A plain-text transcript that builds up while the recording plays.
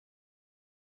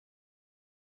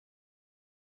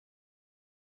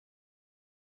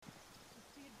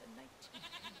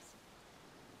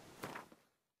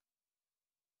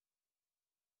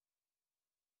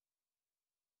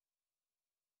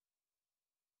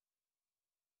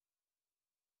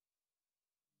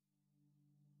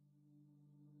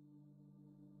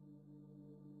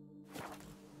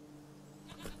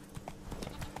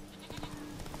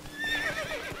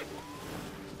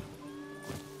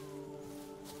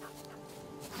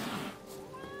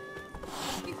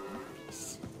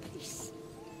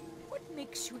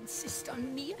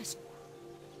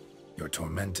You're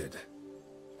tormented.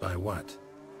 By what?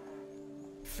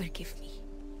 Forgive me,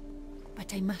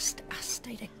 but I must ask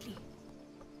directly.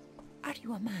 Are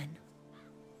you a man?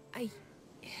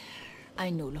 I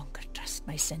no longer trust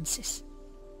my senses.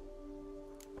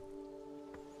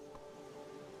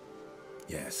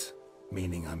 Yes,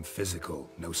 meaning I'm physical,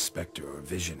 no specter or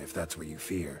vision if that's what you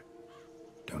fear.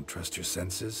 Don't trust your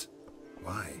senses?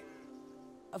 Why?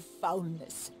 A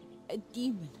foulness, a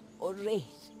demon or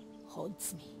wraith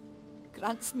haunts me,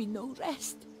 grants me no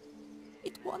rest.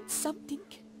 It wants something.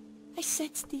 I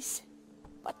sense this,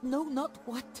 but know not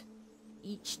what.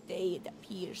 Each day it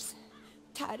appears,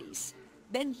 tarries,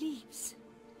 then leaves.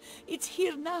 It's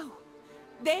here now,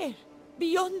 there,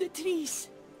 beyond the trees.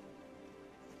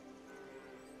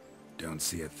 Don't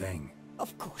see a thing.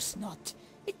 Of course not.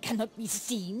 It cannot be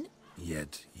seen.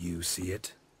 Yet you see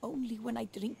it? Only when I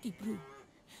drink the brew,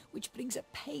 which brings a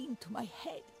pain to my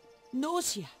head,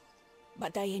 nausea.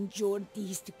 But I endured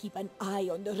these to keep an eye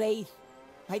on the wraith,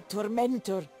 my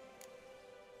tormentor.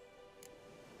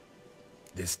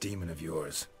 This demon of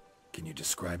yours, can you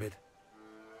describe it?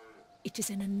 It is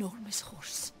an enormous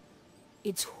horse,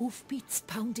 its hoofbeats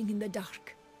pounding in the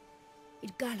dark.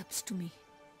 It gallops to me,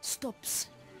 stops,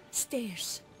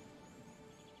 stares,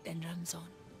 then runs on.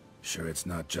 Sure it's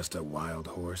not just a wild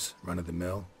horse,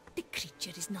 run-of-the-mill? The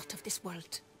creature is not of this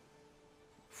world.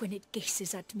 When it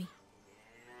gazes at me,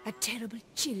 a terrible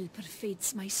chill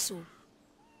pervades my soul.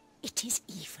 It is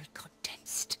evil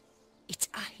condensed, its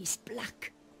eyes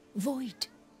black, void.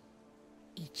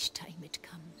 Each time it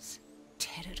comes,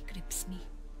 terror grips me.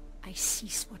 I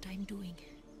cease what I'm doing,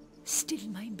 still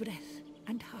my breath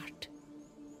and heart.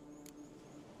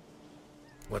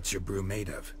 What's your brew made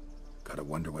of? Gotta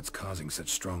wonder what's causing such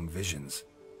strong visions.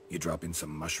 You drop in some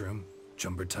mushroom,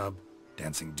 jumper tub,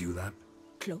 dancing dewlap?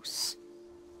 Close.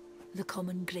 The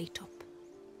common grey top.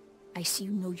 I see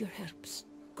you know your herbs.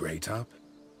 Grey top?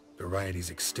 Variety's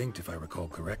extinct if I recall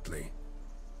correctly.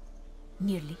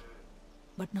 Nearly,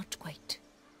 but not quite.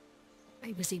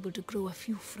 I was able to grow a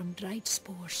few from dried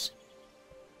spores.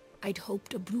 I'd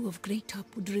hoped a brew of grey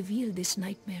top would reveal this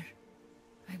nightmare.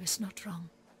 I was not wrong.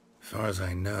 Far as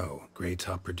I know, grey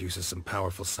top produces some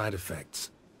powerful side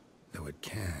effects. Though it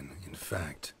can, in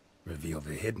fact, reveal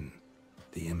the hidden,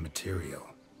 the immaterial.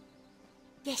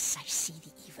 Yes, I see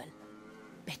the evil.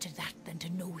 Better that than to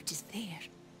know it is there,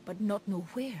 but not know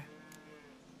where.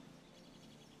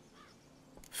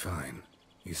 Fine.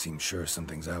 You seem sure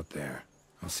something's out there.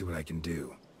 I'll see what I can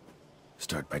do.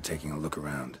 Start by taking a look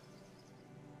around.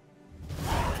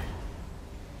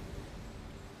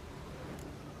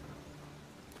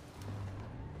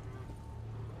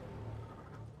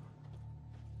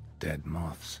 Dead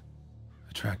moths.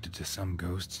 Attracted to some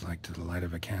ghosts like to the light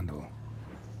of a candle.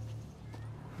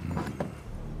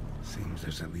 Seems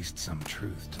there's at least some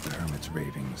truth to the hermit's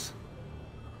ravings.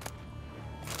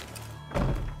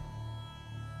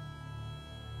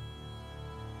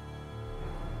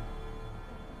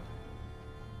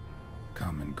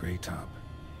 Common grey top.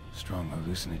 Strong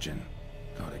hallucinogen.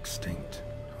 Thought extinct.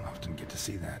 Don't often get to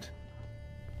see that.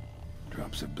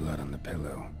 Drops of blood on the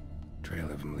pillow. Trail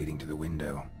of him leading to the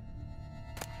window.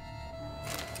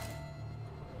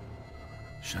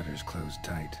 Shutters closed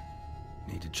tight.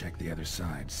 Need to check the other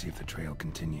side, see if the trail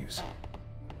continues.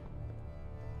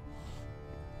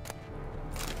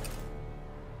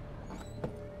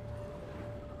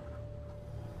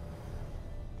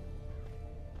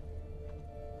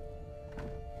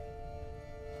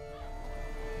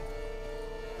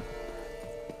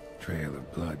 Trail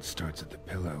of blood starts at the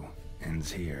pillow,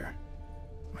 ends here.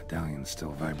 Medallion's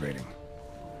still vibrating.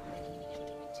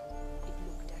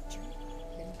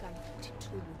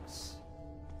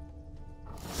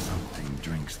 Something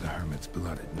drinks the hermit's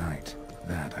blood at night.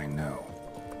 That I know.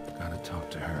 Gotta talk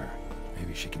to her.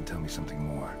 Maybe she can tell me something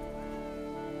more.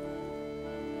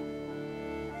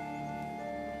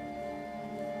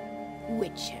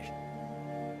 Witcher.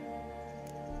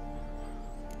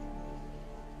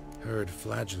 Heard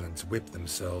flagellants whip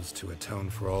themselves to atone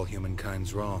for all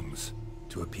humankind's wrongs.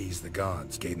 To appease the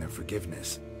gods, gain their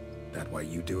forgiveness. That why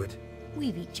you do it?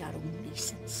 We've each our own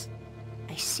reasons.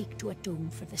 I seek to atone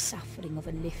for the suffering of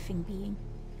a living being,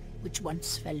 which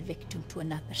once fell victim to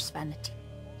another's vanity.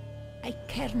 I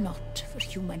care not for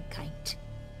humankind,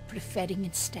 preferring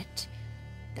instead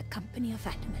the company of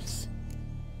animals.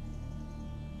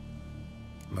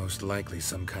 Most likely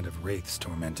some kind of wraiths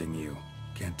tormenting you.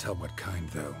 Can't tell what kind,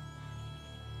 though.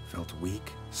 Felt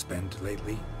weak, spent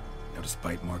lately? Notice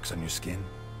bite marks on your skin?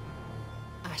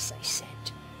 As I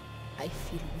said, I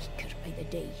feel weaker by the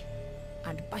day.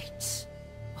 And bites,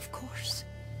 of course.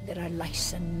 There are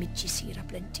lice and midges here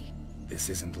aplenty. This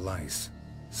isn't lice.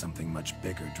 Something much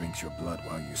bigger drinks your blood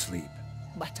while you sleep.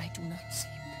 But I do not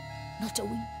sleep. Not a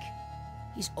wink.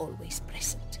 He's always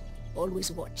present,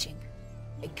 always watching.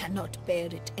 I cannot bear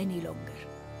it any longer.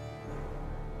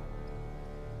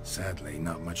 Sadly,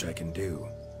 not much I can do.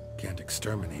 Can't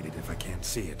exterminate it if I can't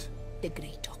see it. The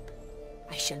Grey Top.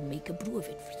 I shall make a brew of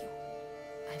it for you.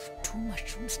 I've 2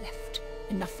 mushrooms left,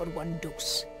 enough for 1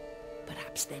 dose.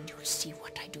 Perhaps then you'll see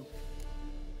what I do.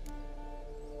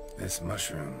 This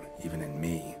mushroom, even in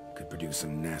me, could produce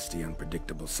some nasty,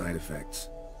 unpredictable side effects.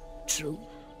 True.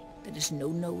 There is no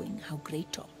knowing how Grey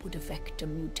Top would affect a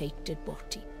mutated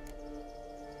body.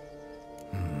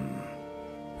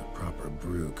 A proper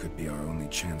brew could be our only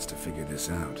chance to figure this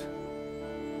out.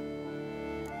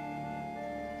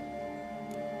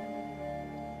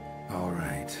 All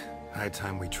right. High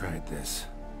time we tried this.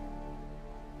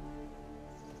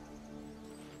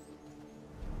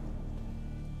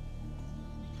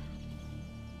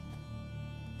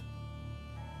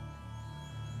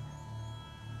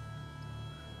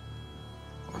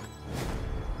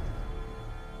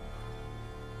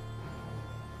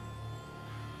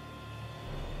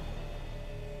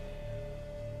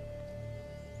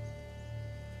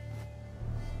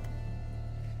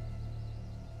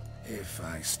 If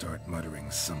I start muttering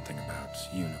something about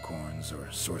unicorns or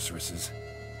sorceresses,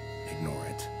 ignore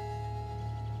it.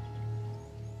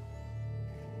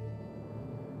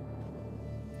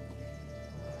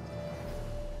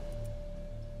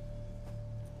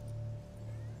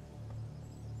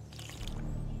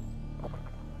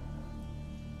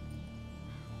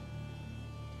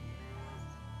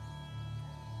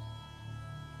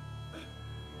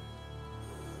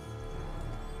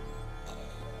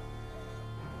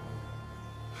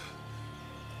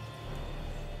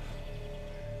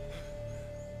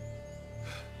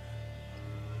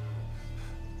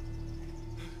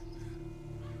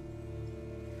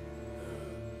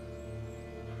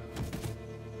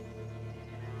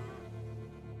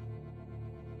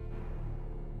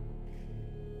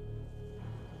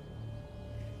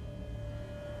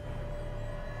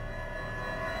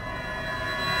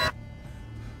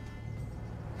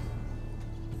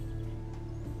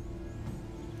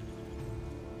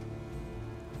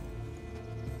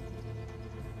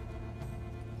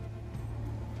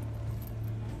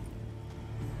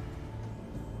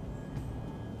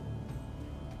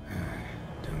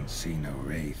 See no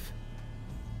wraith.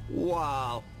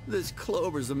 Wow, this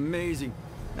clover's amazing.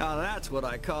 Now that's what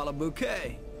I call a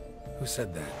bouquet. Who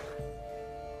said that?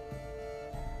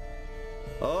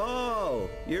 Oh,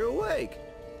 you're awake.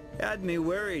 Had me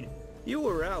worried. You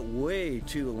were out way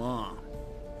too long.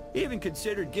 Even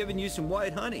considered giving you some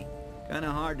white honey.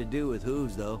 Kinda hard to do with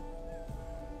hooves, though.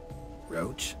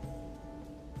 Roach?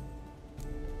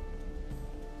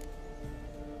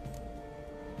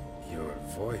 Your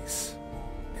voice.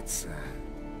 It's,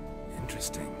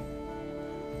 interesting.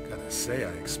 Gotta say, I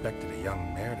expected a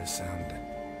young mare to sound,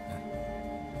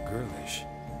 girlish.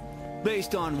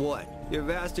 Based on what? Your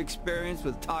vast experience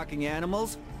with talking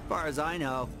animals? As far as I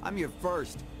know, I'm your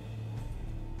first.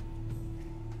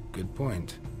 Good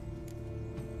point.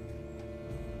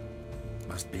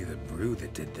 Must be the brew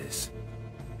that did this.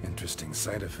 Interesting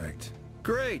side effect.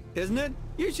 Great, isn't it?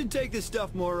 You should take this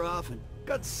stuff more often.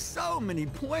 Got so many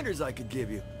pointers I could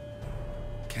give you.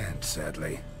 Can't,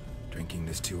 sadly. Drinking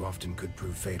this too often could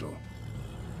prove fatal.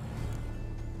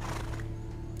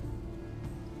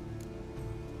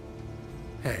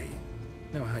 Hey,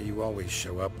 know how you always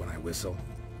show up when I whistle?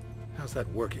 How's that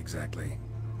work exactly?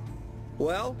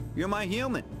 Well, you're my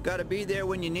human. Gotta be there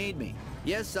when you need me.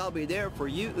 Yes, I'll be there for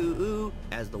you, ooh,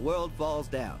 as the world falls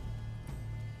down.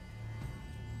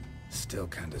 Still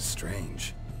kinda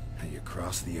strange. How you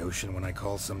cross the ocean when I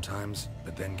call sometimes,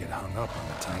 but then get hung up on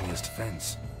the tiniest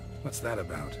fence. What's that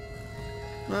about?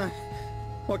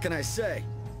 What can I say?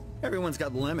 Everyone's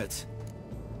got limits.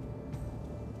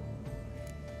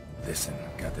 Listen,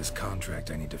 got this contract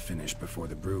I need to finish before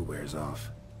the brew wears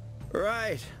off.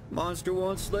 Right. Monster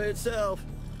won't slay itself.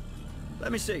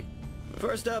 Let me see.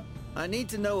 First up, I need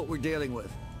to know what we're dealing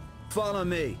with. Follow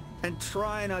me, and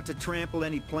try not to trample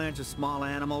any plants or small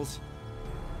animals.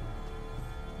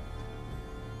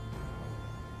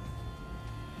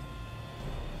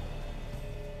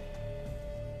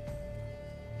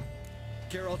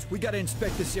 Geralt, we gotta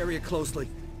inspect this area closely.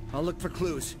 I'll look for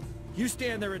clues. You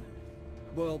stand there and...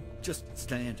 well, just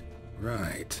stand.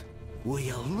 Right. Will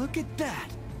you look at that?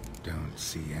 Don't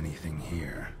see anything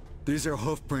here. These are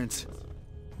hoof prints.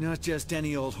 Not just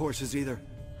any old horses either.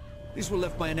 These were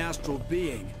left by an astral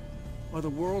being.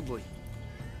 Otherworldly.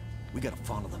 We gotta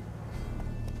follow them.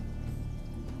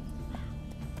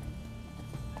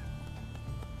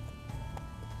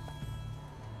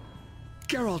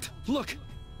 Geralt, look!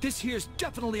 This here's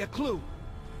definitely a clue!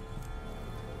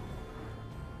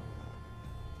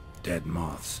 Dead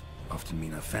moths often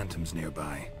mean a phantom's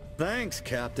nearby. Thanks,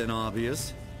 Captain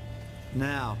Obvious.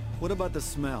 Now, what about the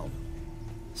smell?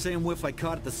 Same whiff I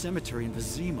caught at the cemetery in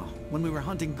Vizima when we were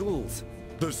hunting ghouls.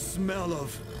 The smell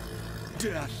of...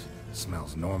 death.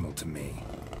 Smells normal to me.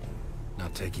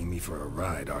 Not taking me for a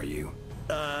ride, are you?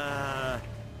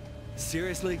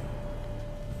 Seriously?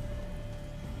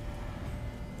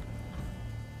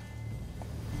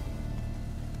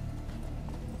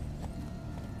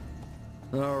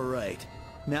 All right.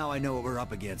 Now I know what we're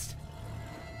up against.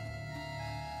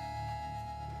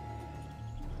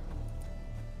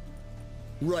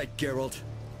 Right, Geralt.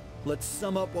 Let's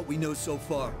sum up what we know so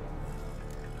far.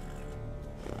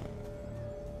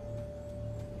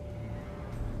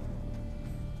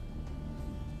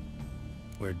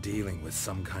 We're dealing with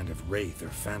some kind of wraith or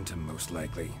phantom, most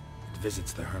likely. It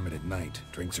visits the hermit at night,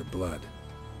 drinks her blood.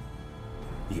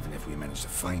 Even if we manage to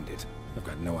find it, I've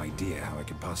got no idea how I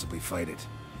could possibly fight it.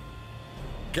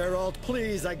 Geralt,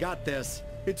 please, I got this.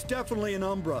 It's definitely an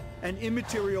Umbra, an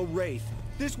immaterial wraith.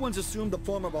 This one's assumed the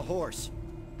form of a horse.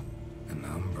 An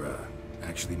Umbra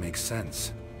actually makes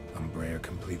sense. Umbrae are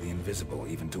completely invisible,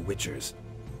 even to Witchers.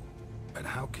 But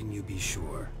how can you be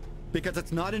sure? Because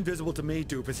it's not invisible to me,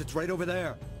 Doofus. It's right over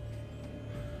there.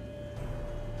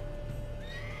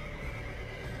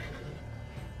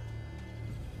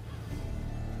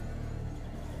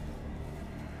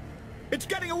 It's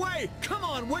getting away! Come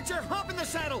on, Witcher! Hop in the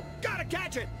saddle! Gotta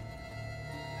catch it!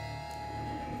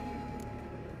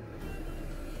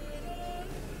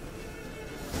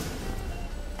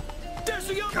 There's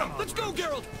the Umbra! Let's go,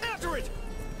 Geralt! After it!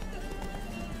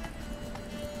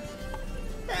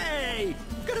 Hey!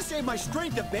 Gotta save my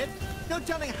strength a bit. No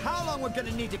telling how long we're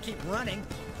gonna need to keep running.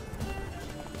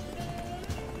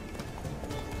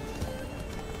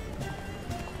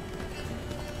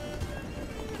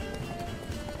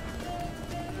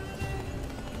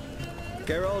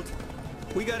 Geralt,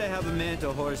 we gotta have a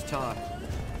man-to-horse talk.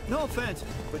 No offense,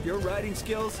 but your riding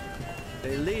skills,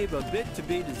 they leave a bit to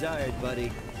be desired,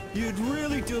 buddy. You'd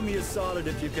really do me a solid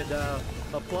if you could,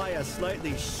 apply a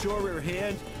slightly surer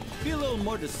hand. Be a little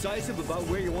more decisive about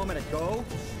where you want me to go.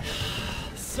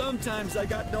 Sometimes I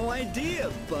got no idea,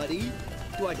 buddy.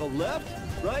 Do I go left,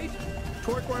 right,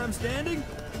 toward where I'm standing?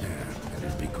 Yeah, and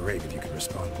it'd be great if you could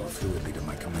respond more fluidly to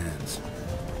my commands.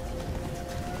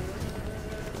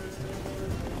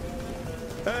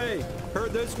 Hey,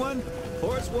 heard this one?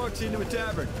 Horse walks into a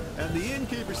tavern, and the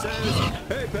innkeeper says,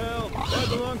 "Hey, pal, that's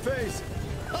the wrong face."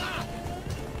 Ah!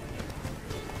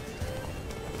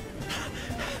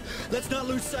 Let's not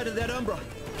lose sight of that Umbra.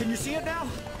 Can you see it now?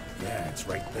 Yeah, it's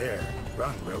right there.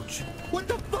 Run, Roach. What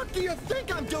the fuck do you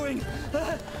think I'm doing?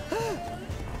 Long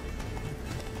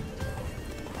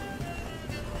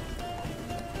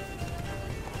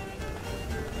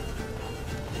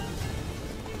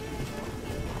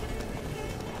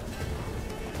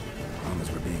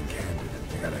as we're being candid,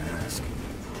 I gotta ask.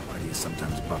 Why do you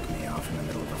sometimes buck me off in the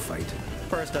middle of a fight?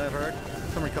 First I've heard.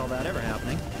 Don't recall that ever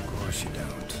happening. Of course you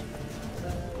don't.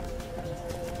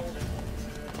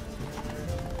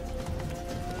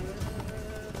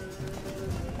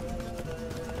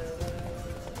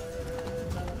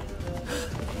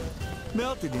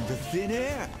 Melted into thin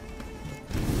air.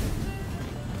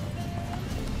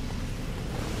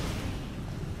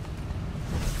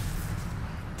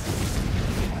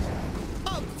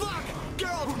 Oh, fuck!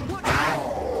 Geralt, what? Good God!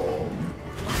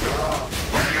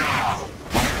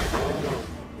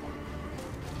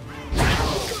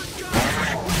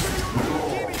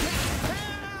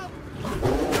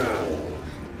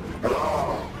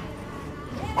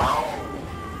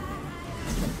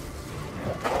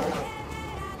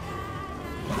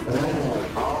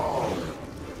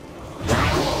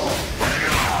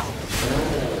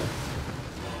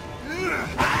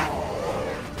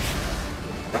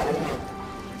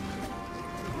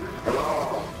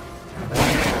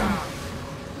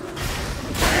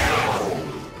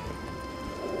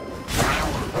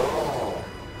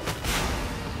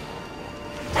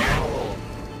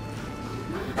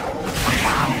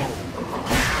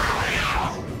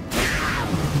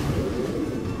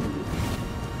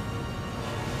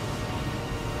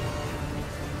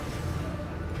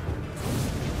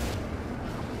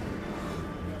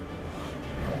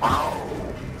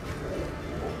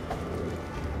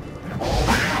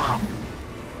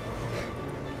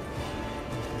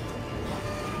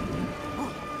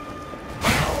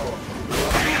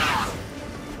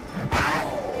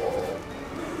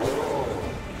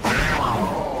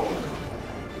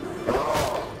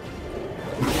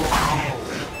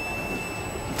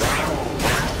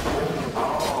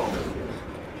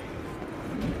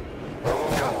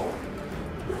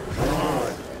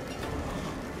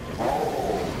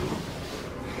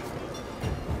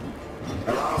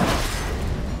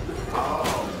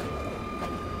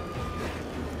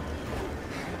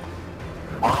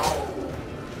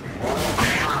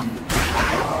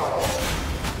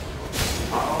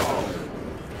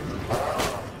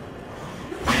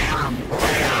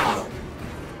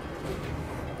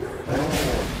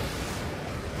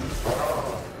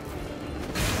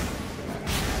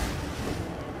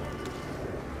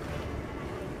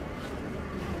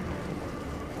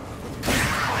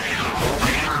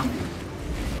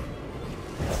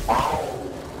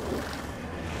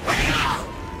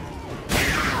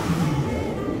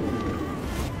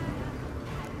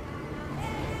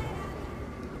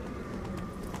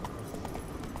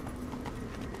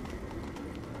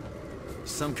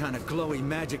 Some kind of glowy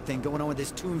magic thing going on with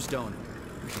this tombstone.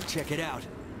 We should check it out.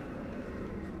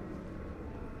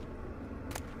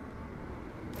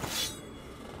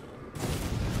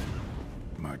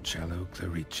 Marcello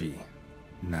Clarici,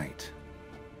 Knight.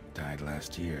 Died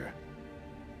last year.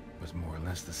 Was more or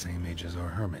less the same age as our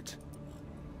hermit.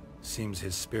 Seems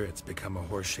his spirit's become a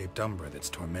horse-shaped umbra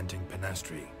that's tormenting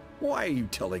Penastri. Why are you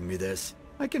telling me this?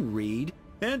 I can read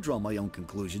and draw my own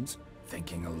conclusions.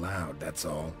 Thinking aloud, that's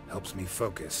all. Helps me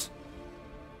focus.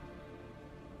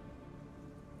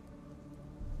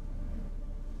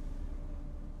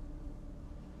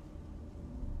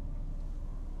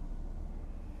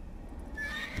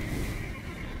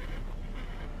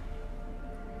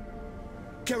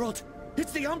 Geralt!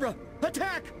 It's the Umbra!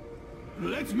 Attack!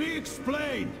 Let me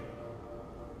explain!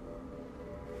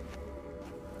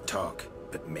 Talk,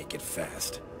 but make it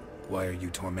fast. Why are you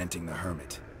tormenting the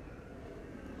hermit?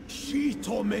 She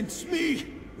torments me!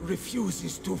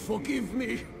 Refuses to forgive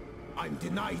me! I'm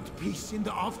denied peace in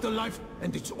the afterlife,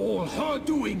 and it's all her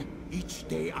doing! Each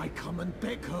day I come and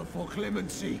beg her for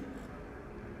clemency.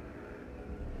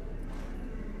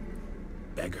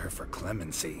 Beg her for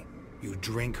clemency? You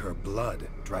drink her blood,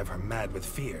 drive her mad with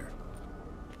fear.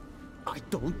 I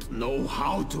don't know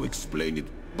how to explain it,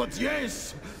 but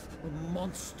yes! A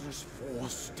monstrous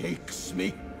force takes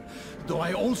me. Though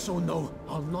I also know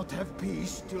I'll not have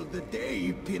peace till the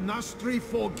day Penastri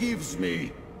forgives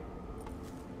me.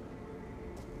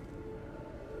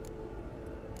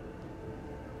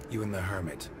 You and the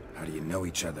hermit, how do you know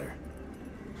each other?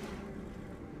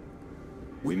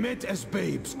 We met as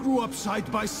babes, grew up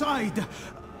side by side.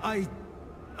 I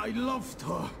loved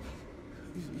her.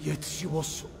 Yet she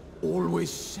was always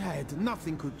sad.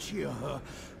 Nothing could cheer her.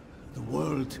 The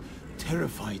world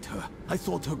terrified her. I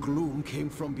thought her gloom came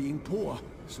from being poor.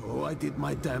 So I did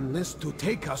my damnedest to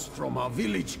take us from our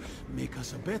village, make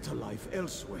us a better life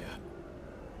elsewhere.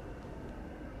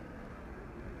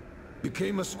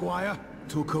 Became a squire,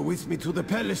 took her with me to the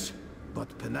palace.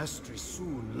 But Penastri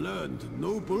soon learned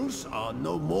nobles are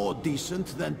no more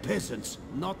decent than peasants,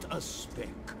 not a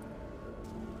speck.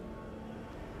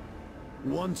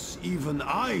 Once even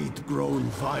I'd grown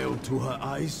vile to her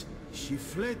eyes, she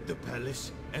fled the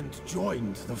palace and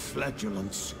joined the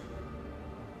flagellants.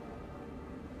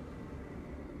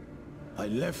 I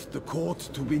left the court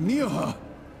to be near her,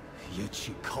 yet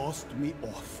she cast me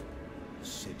off.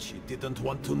 Said she didn't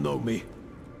want to know me.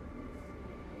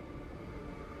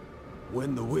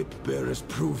 When the whip-bearers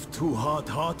proved too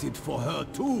hard-hearted for her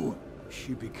too,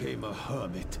 she became a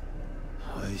hermit.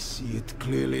 I see it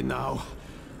clearly now,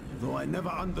 though I never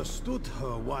understood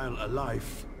her while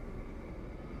alive.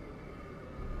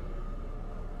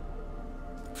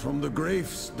 From the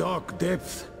grave's dark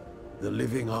depth, the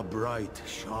living are bright,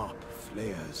 sharp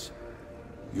flares.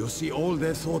 You see all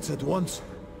their thoughts at once.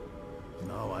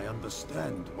 Now I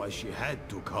understand why she had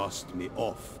to cast me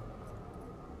off.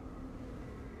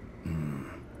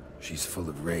 She's full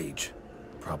of rage.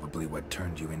 Probably what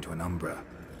turned you into an Umbra.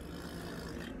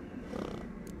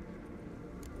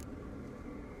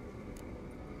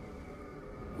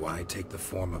 Why take the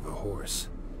form of a horse?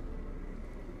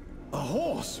 A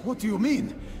horse? What do you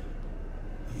mean?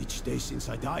 Each day since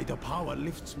I died, a power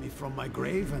lifts me from my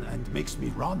grave and makes me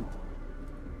run.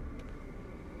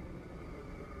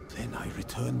 Then I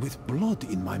return with blood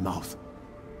in my mouth.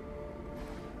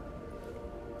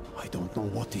 I don't know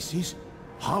what this is,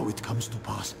 how it comes to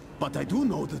pass, but I do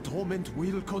know the torment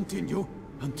will continue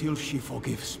until she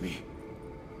forgives me.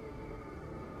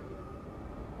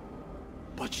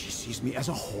 But she sees me as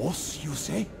a horse, you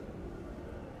say?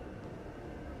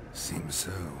 Seems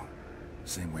so.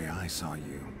 Same way I saw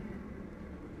you.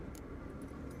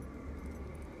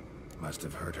 Must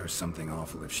have hurt her something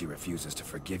awful if she refuses to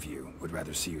forgive you. Would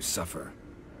rather see you suffer.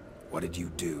 What did you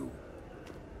do?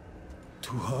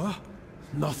 To her?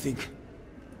 Nothing.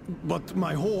 But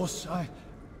my horse, I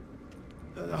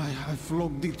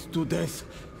flogged it to death.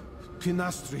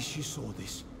 Penastri, she saw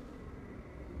this.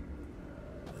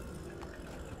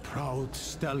 A proud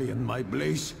stallion, my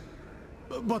Blaze.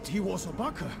 But he was a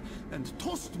bucker, and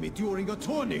tossed me during a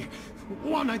tourney.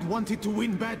 One I'd wanted to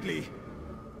win badly.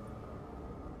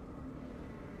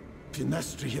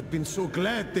 Penastri had been so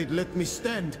glad they'd let me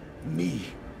stand. Me,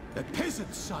 a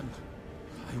peasant's son.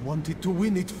 I wanted to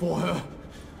win it for her.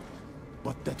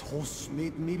 But that horse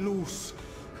made me loose.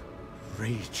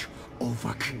 Rage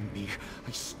overcame me.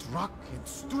 I struck and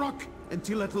struck,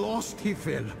 until at last he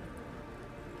fell.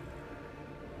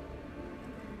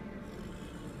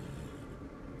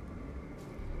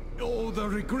 Oh, the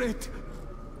regret!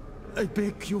 I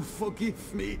beg you,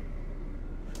 forgive me.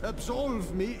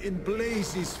 Absolve me in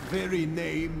Blaze's very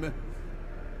name.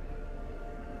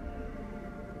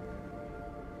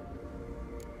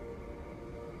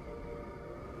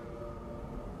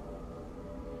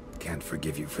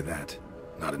 forgive you for that.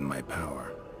 Not in my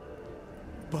power.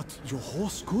 But your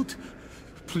horse could?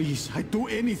 Please, I'd do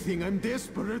anything. I'm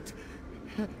desperate.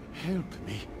 Help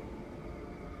me.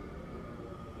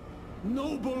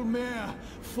 Noble mare,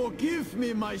 forgive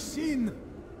me my sin.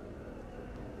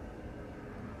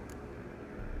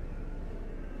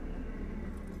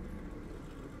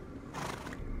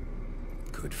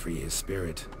 Could free his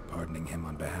spirit, pardoning him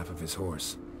on behalf of his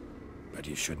horse. But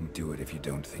you shouldn't do it if you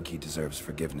don't think he deserves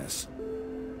forgiveness.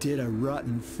 Did a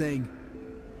rotten thing.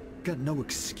 Got no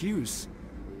excuse.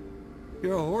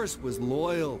 Your horse was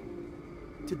loyal.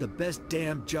 Did the best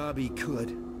damn job he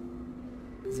could.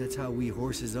 'Cause that's how we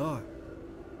horses are.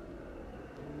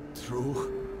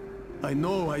 True. I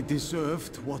know I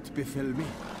deserved what befell me.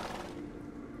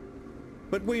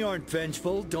 But we aren't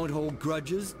vengeful, don't hold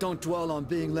grudges, don't dwell on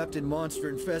being left in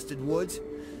monster-infested woods.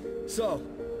 So,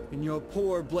 in your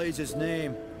poor Blaze's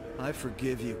name, I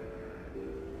forgive you.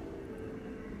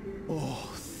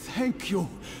 Oh, thank you.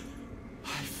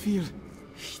 I feel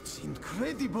it's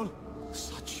incredible.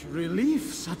 Such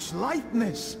relief, such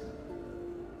lightness.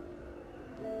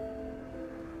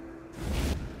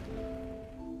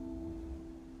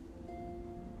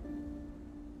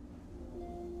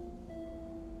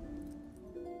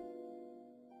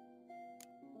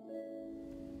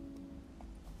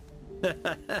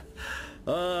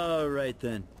 All right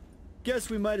then. Guess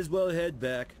we might as well head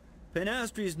back.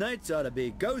 Penastri's nights ought to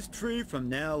be ghost-free from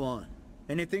now on.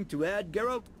 Anything to add,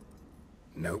 Geralt?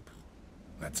 Nope.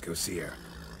 Let's go see her.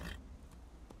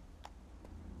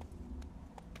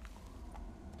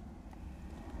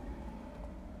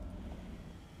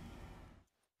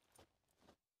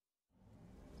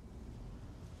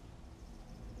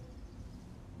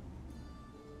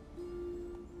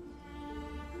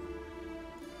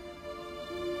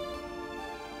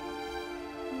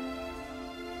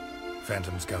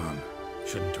 Phantom's gone.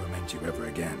 Shouldn't torment you ever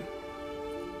again.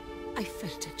 I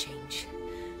felt a change.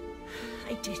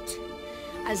 I did.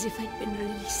 As if I'd been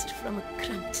released from a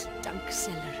cramped, dank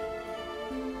cellar.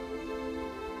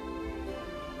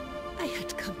 I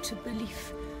had come to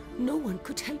believe no one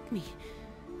could help me.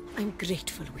 I'm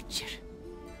grateful, Witcher.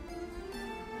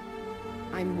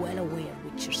 I'm well aware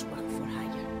Witchers work for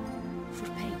hire, for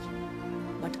pay.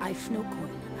 But I've no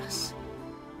coin on us.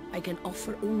 I can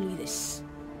offer only this.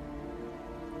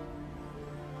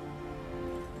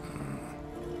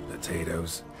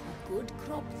 Potatoes. A good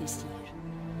crop this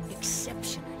year.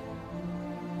 Exceptional.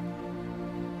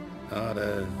 Ought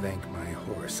to thank my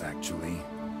horse, actually.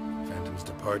 Phantom's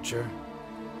departure,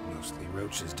 mostly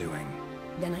Roach's doing.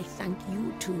 Then I thank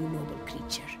you too, noble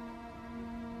creature.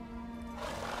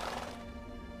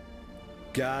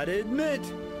 Gotta admit,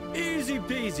 easy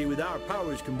peasy with our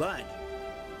powers combined.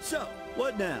 So,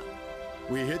 what now?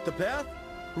 We hit the path?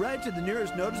 Ride to the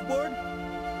nearest notice board?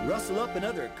 Rustle up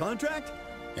another contract?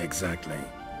 Exactly.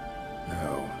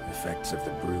 No, effects of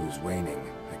the bruise waning.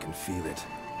 I can feel it.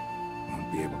 Won't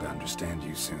be able to understand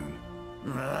you soon.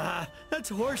 Ah, that's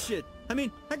horseshit. I mean,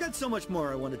 I got so much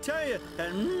more I want to tell you,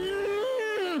 and...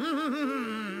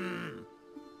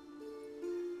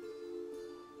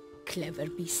 Clever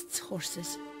beasts,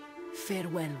 horses.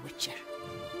 Farewell, Witcher.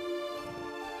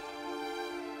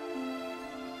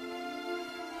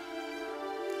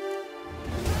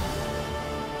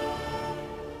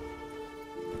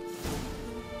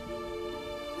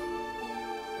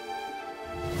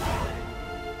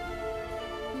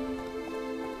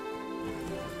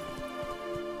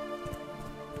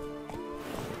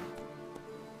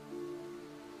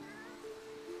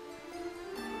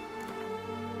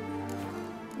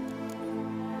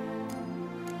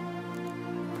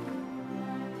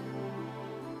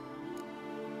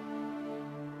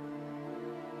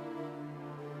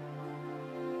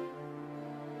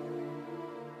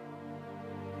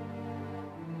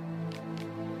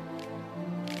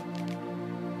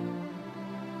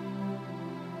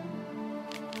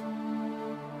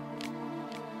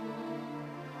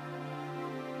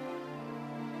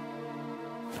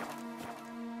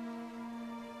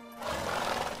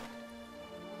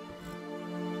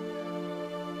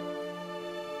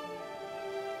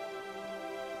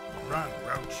 Run,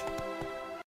 Roach.